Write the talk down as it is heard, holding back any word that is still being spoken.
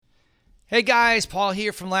Hey guys, Paul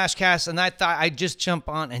here from Lashcast, and I thought I'd just jump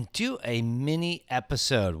on and do a mini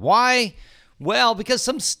episode. Why? Well, because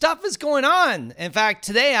some stuff is going on. In fact,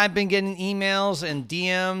 today I've been getting emails and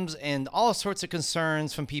DMs and all sorts of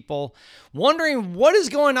concerns from people wondering what is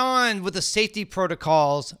going on with the safety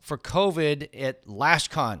protocols for COVID at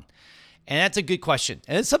LashCon. And that's a good question.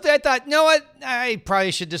 And it's something I thought, you know what? I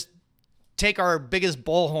probably should just take our biggest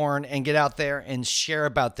bullhorn and get out there and share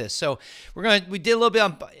about this. So we did a little bit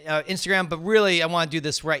on Instagram, but really I want to do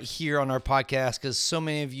this right here on our podcast because so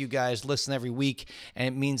many of you guys listen every week and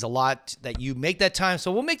it means a lot that you make that time.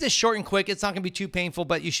 So we'll make this short and quick. It's not going to be too painful,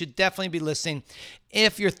 but you should definitely be listening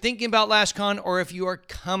if you're thinking about LashCon or if you are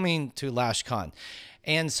coming to LashCon.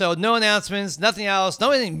 And so no announcements, nothing else, no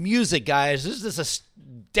any music, guys. This is just a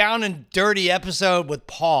down and dirty episode with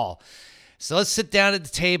Paul. So let's sit down at the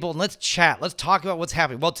table and let's chat. Let's talk about what's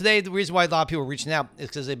happening. Well, today, the reason why a lot of people are reaching out is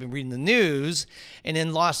because they've been reading the news. And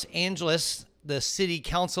in Los Angeles, the city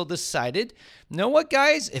council decided, you know what,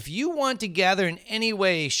 guys? If you want to gather in any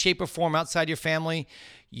way, shape, or form outside your family,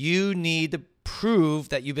 you need to prove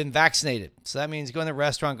that you've been vaccinated. So that means going to a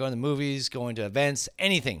restaurant, going to movies, going to events,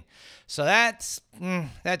 anything. So that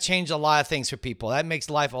changed a lot of things for people. That makes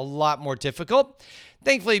life a lot more difficult.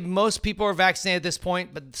 Thankfully, most people are vaccinated at this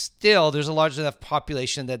point, but still there's a large enough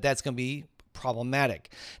population that's going to be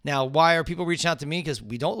problematic. Now, why are people reaching out to me? Because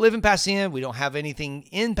we don't live in Pasadena. We don't have anything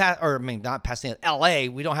in not Pasadena, LA.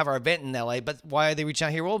 We don't have our event in LA, but why are they reaching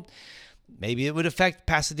out here? Well, maybe it would affect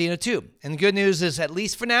Pasadena too. And the good news is, at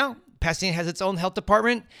least for now, Pasadena has its own health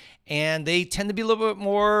department, and they tend to be a little bit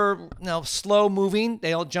more, slow moving. They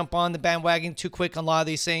don't jump on the bandwagon too quick on a lot of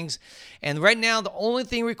these things. And right now, the only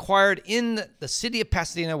thing required in the city of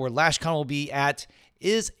Pasadena, where LashCon will be at,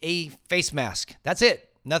 is a face mask. That's it.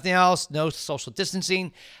 Nothing else. No social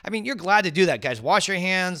distancing. I mean, you're glad to do that, guys. Wash your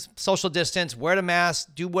hands, social distance, wear the mask,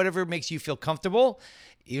 do whatever makes you feel comfortable.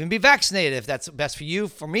 Even be vaccinated if that's best for you.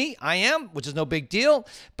 For me, I am, which is no big deal.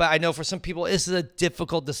 But I know for some people, this is a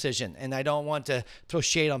difficult decision. And I don't want to throw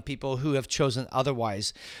shade on people who have chosen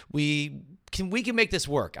otherwise. We can make this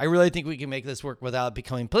work. I really think we can make this work without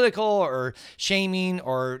becoming political or shaming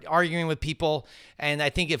or arguing with people. And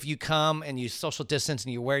I think if you come and you social distance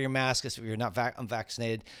and you wear your mask, if you're not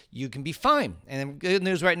unvaccinated, you can be fine. And good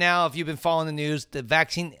news right now, if you've been following the news, the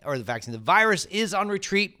virus is on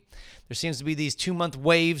retreat. There seems to be these 2-month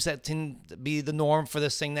waves that tend to be the norm for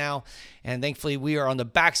this thing now. And thankfully, we are on the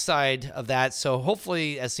backside of that. So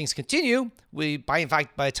hopefully, as things continue, by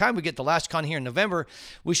the time we get to LashCon here in November,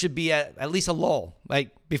 we should be at least a lull, like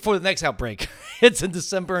before the next outbreak. It's in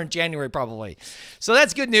December and January probably. So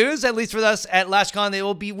that's good news, at least for us at LashCon. It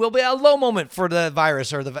will be a low moment for the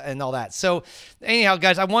virus and all that. So anyhow,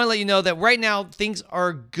 guys, I want to let you know that right now things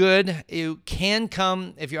are good. You can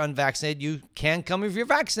come if you're unvaccinated. You can come if you're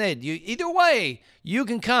vaccinated. Either way, you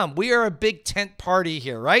can come. We are a big tent party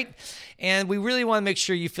here, right? And we really want to make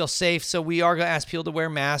sure you feel safe. So we are going to ask people to wear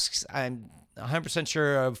masks. I'm 100%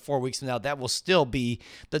 sure 4 weeks from now that will still be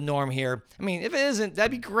the norm here. I mean, if it isn't,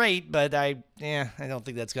 that'd be great, but I don't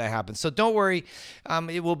think that's going to happen. So don't worry.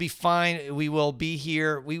 It will be fine. We will be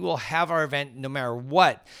here. We will have our event no matter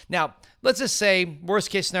what. Now, let's just say, worst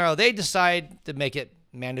case scenario, they decide to make it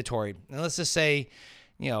mandatory. And let's just say,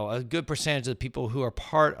 a good percentage of the people who are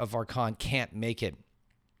part of our con can't make it.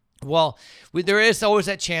 Well, there is always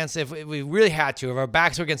that chance if we really had to, if our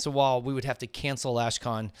backs were against the wall, we would have to cancel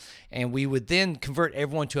LashCon, and we would then convert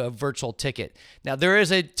everyone to a virtual ticket. Now, there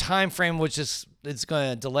is a time frame which it's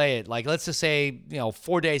going to delay it. Like, let's just say,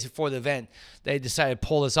 4 days before the event, they decided to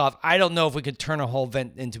pull this off. I don't know if we could turn a whole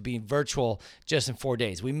event into being virtual just in 4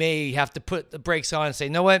 days. We may have to put the brakes on and say,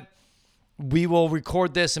 you know what? We will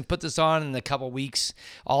record this and put this on in a couple of weeks,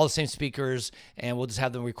 all the same speakers, and we'll just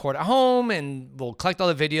have them record at home, and we'll collect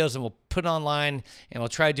all the videos and we'll put it online, and we'll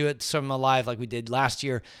try to do it some live like we did last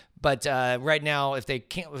year. But right now, if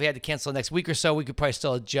we had to cancel next week or so, we could probably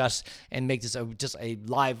still adjust and make this just a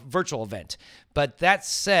live virtual event. But that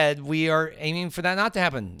said, we are aiming for that not to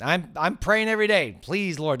happen. I'm praying every day.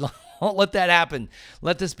 Please, Lord, don't let that happen.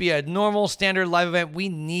 Let this be a normal, standard live event. We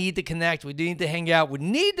need to connect. We need to hang out. We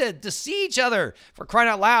need to see each other, for crying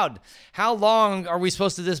out loud. How long are we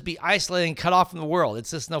supposed to just be isolated and cut off from the world?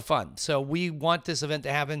 It's just no fun. So we want this event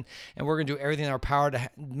to happen, and we're going to do everything in our power to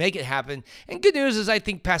make it happen. And good news is I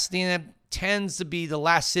think Pasadena tends to be the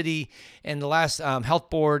last city and the last health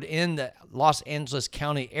board in the Los Angeles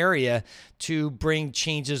County area to bring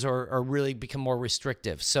changes or really become more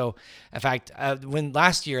restrictive. So, in fact, when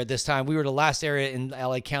last year at this time, we were the last area in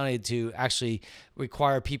LA County to actually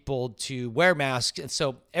require people to wear masks. And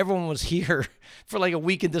so everyone was here for like a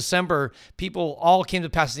week in December. People all came to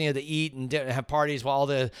Pasadena to eat and have parties while all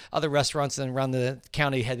the other restaurants around the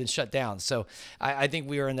county had been shut down. So I think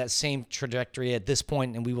we are in that same trajectory at this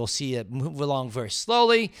point, and we will see it move along very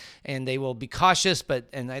slowly, and they will be cautious,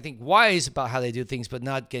 and I think wise about how they do things, but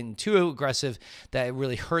not getting too aggressive that it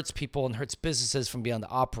really hurts people and hurts businesses from being able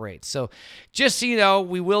to operate. So just so you know,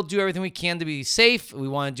 we will do everything we can to be safe. We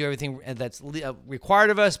want to do everything that's required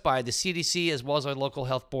of us by the CDC as well as our local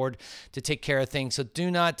health board to take care of things. So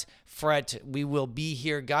do not fret. We will be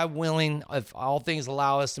here, God willing, if all things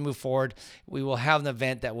allow us to move forward. We will have an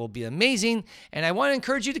event that will be amazing, and I want to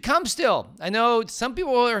encourage you to come still. I know some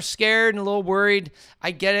people are scared and a little worried.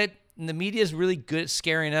 I get it. And the media is really good at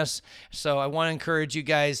scaring us. So I want to encourage you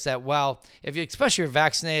guys that, if you, especially you're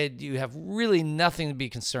vaccinated, you have really nothing to be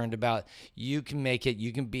concerned about. You can make it.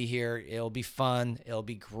 You can be here. It'll be fun. It'll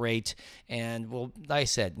be great. And like I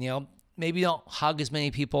said, maybe don't hug as many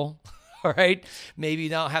people. All right. Maybe you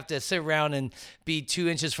don't have to sit around and be 2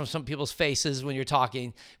 inches from some people's faces when you're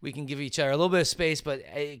talking. We can give each other a little bit of space, but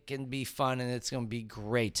it can be fun and it's going to be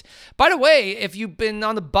great. By the way, if you've been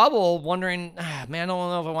on the bubble wondering, man, I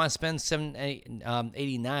don't know if I want to spend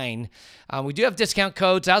 $789, we do have discount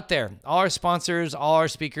codes out there. All our sponsors, all our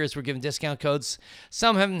speakers, we're giving discount codes.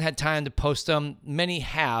 Some haven't had time to post them. Many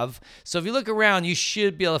have. So if you look around, you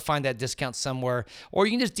should be able to find that discount somewhere. Or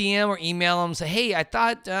you can just DM or email them and say, hey, I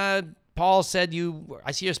thought Paul said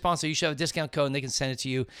I see your sponsor, you should have a discount code, and they can send it to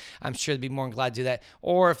you. I'm sure they'd be more than glad to do that.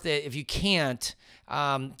 Or if you can't,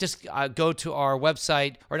 just go to our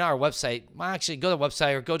website, or not our website. Well, actually, go to the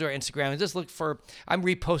website or go to our Instagram and just look for. I'm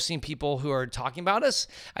reposting people who are talking about us.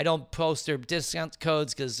 I don't post their discount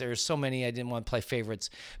codes because there's so many. I didn't want to play favorites.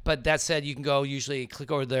 But that said, you can usually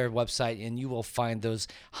click over to their website and you will find those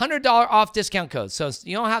 $100 off discount codes. So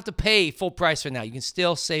you don't have to pay full price for now. You can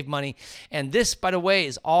still save money. And this, by the way,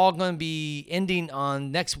 is all going to be ending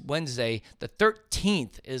on next Wednesday. The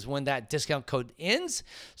 13th is when that discount code ends.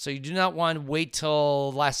 So you do not want to wait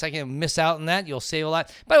till last second and miss out on that. You'll save a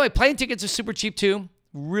lot. By the way, plane tickets are super cheap too.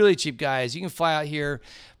 Really cheap, guys. You can fly out here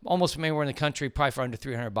almost from anywhere in the country, probably for under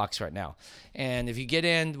 $300 right now. And if you get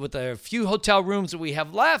in with a few hotel rooms that we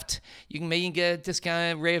have left, you can maybe get a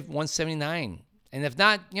discounted rate of $179. And if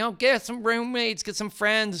not, get some roommates, get some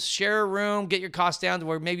friends, share a room, get your costs down to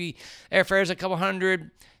where maybe airfare is a couple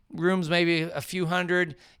hundred, rooms maybe a few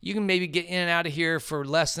hundred. You can maybe get in and out of here for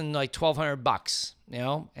less than like $1,200.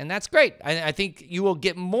 And that's great. I think you will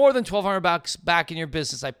get more than $1,200 back in your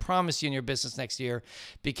business. I promise you, in your business next year,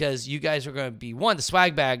 because you guys are going to be the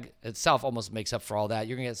swag bag itself almost makes up for all that.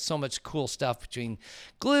 You're going to get so much cool stuff between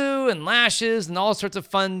glue and lashes and all sorts of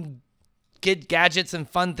fun gadgets and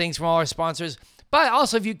fun things from all our sponsors. But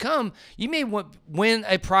also, if you come, you may win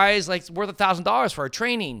a prize like worth $1,000 for a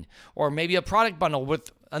training, or maybe a product bundle with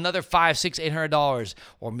another $500, $600, $800,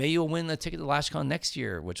 or maybe you'll win the ticket to LashCon next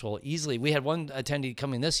year, which will easily. We had one attendee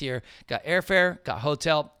coming this year, got airfare, got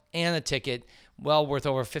hotel, and a ticket, well worth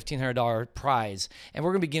over $1,500 prize. And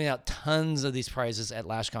we're going to be giving out tons of these prizes at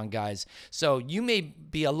LashCon, guys. So you may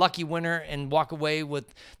be a lucky winner and walk away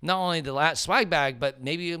with not only the swag bag, but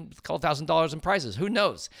maybe a couple $1,000s in prizes. Who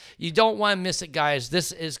knows? You don't want to miss it, guys.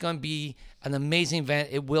 This is going to be an amazing event.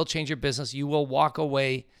 It will change your business. You will walk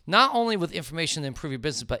away not only with information to improve your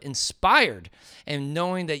business, but inspired and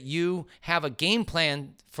knowing that you have a game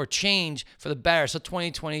plan for change for the better. So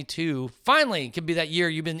 2022 finally could be that year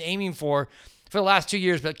you've been aiming for the last 2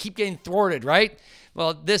 years, but keep getting thwarted, right?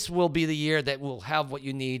 Well, this will be the year that will have what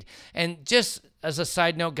you need. And just as a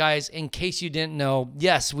side note, guys, in case you didn't know,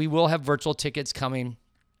 yes, we will have virtual tickets coming.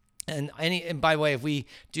 And by the way, if we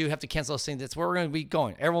do have to cancel those things, that's where we're going to be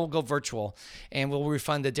going. Everyone will go virtual, and we'll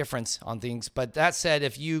refund the difference on things. But that said,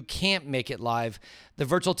 if you can't make it live, the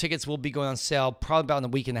virtual tickets will be going on sale probably about in a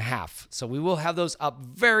week and a half. So we will have those up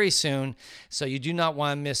very soon. So you do not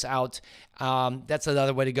want to miss out. That's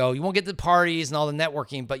another way to go. You won't get the parties and all the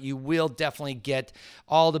networking, but you will definitely get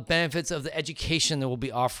all the benefits of the education that we'll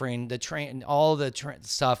be offering, the train, all the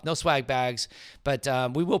stuff. No swag bags, but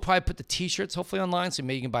we will probably put the T-shirts hopefully online, so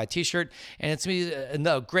maybe you can buy a T-shirt. And it's going to be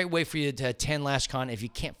a great way for you to attend LashCon if you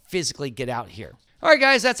can't physically get out here. All right,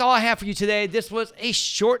 guys, that's all I have for you today. This was a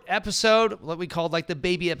short episode, what we called like the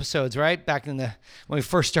baby episodes, right? Back in when we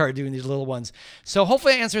first started doing these little ones. So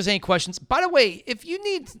hopefully it answers any questions. By the way, if you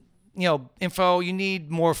need info, you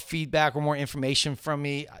need more feedback or more information from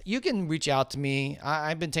me, you can reach out to me.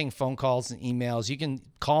 I've been taking phone calls and emails. You can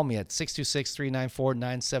call me at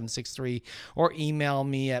 626-394-9763 or email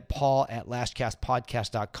me at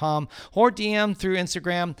paul@lastcastpodcast.com or DM through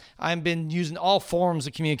Instagram. I've been using all forms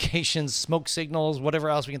of communications, smoke signals, whatever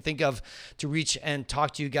else we can think of to reach and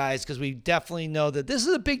talk to you guys, because we definitely know that this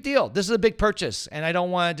is a big deal. This is a big purchase, and I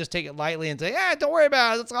don't want to just take it lightly and say, don't worry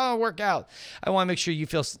about it. It's all work out. I want to make sure you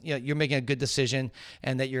feel you're making a good decision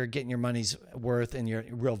and that you're getting your money's worth and your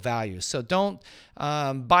real value. So don't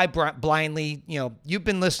buy blindly. You've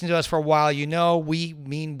been listening to us for a while. We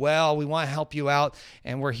mean well. We want to help you out,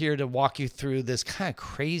 and we're here to walk you through this kind of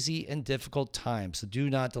crazy and difficult time. So do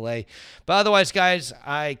not delay. But otherwise, guys,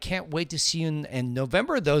 I can't wait to see you in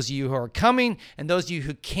November. Those of you who are coming and those of you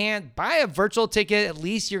who can't, buy a virtual ticket. At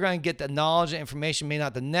least you're going to get the knowledge and information, maybe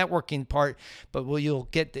not the networking part, but you'll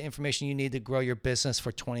get the information you need to grow your business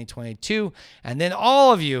for 2022. And then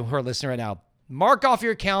all of you who are listening right now, mark off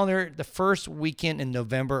your calendar the first weekend in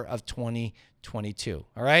November of 2022.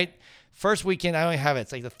 All right? First weekend, I don't have it.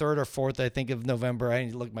 It's like the 3rd or 4th, I think, of November. I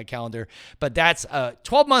need to look at my calendar. But that's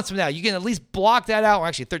 12 months from now. You can at least block that out. Or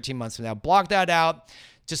actually, 13 months from now. Block that out.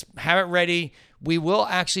 Just have it ready. We will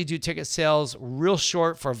actually do ticket sales real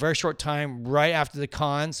short for a very short time right after the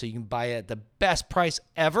con, so you can buy it at the best price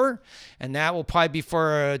ever. And that will probably be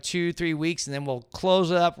for 2-3 weeks, and then we'll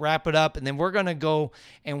close it up, wrap it up, and then we're going to go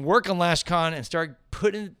and work on LashCon and start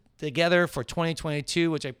putting it together for 2022,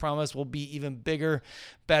 which I promise will be even bigger,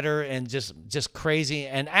 better, and just crazy.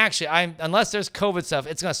 And actually, unless there's COVID stuff,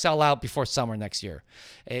 it's going to sell out before summer next year.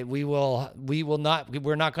 We're not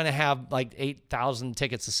going to have like 8,000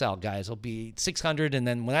 tickets to sell, guys. It'll be 600, and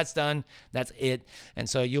then when that's done, that's it. And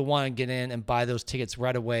so you'll want to get in and buy those tickets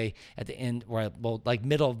right away at the end, like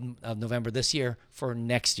middle of November this year for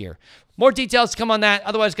next year. More details to come on that.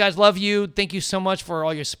 Otherwise, guys, love you. Thank you so much for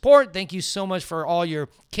all your support. Thank you so much for all your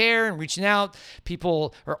care and reaching out.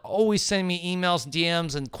 People are always sending me emails and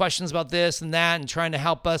DMs and questions about this and that and trying to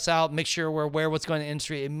help us out, make sure we're aware of what's going on in the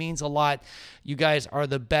industry. It means a lot. You guys are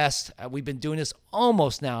the best. We've been doing this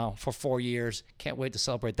almost now for 4 years. Can't wait to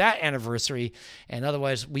celebrate that anniversary. And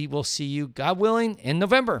otherwise, we will see you, God willing, in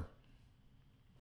November.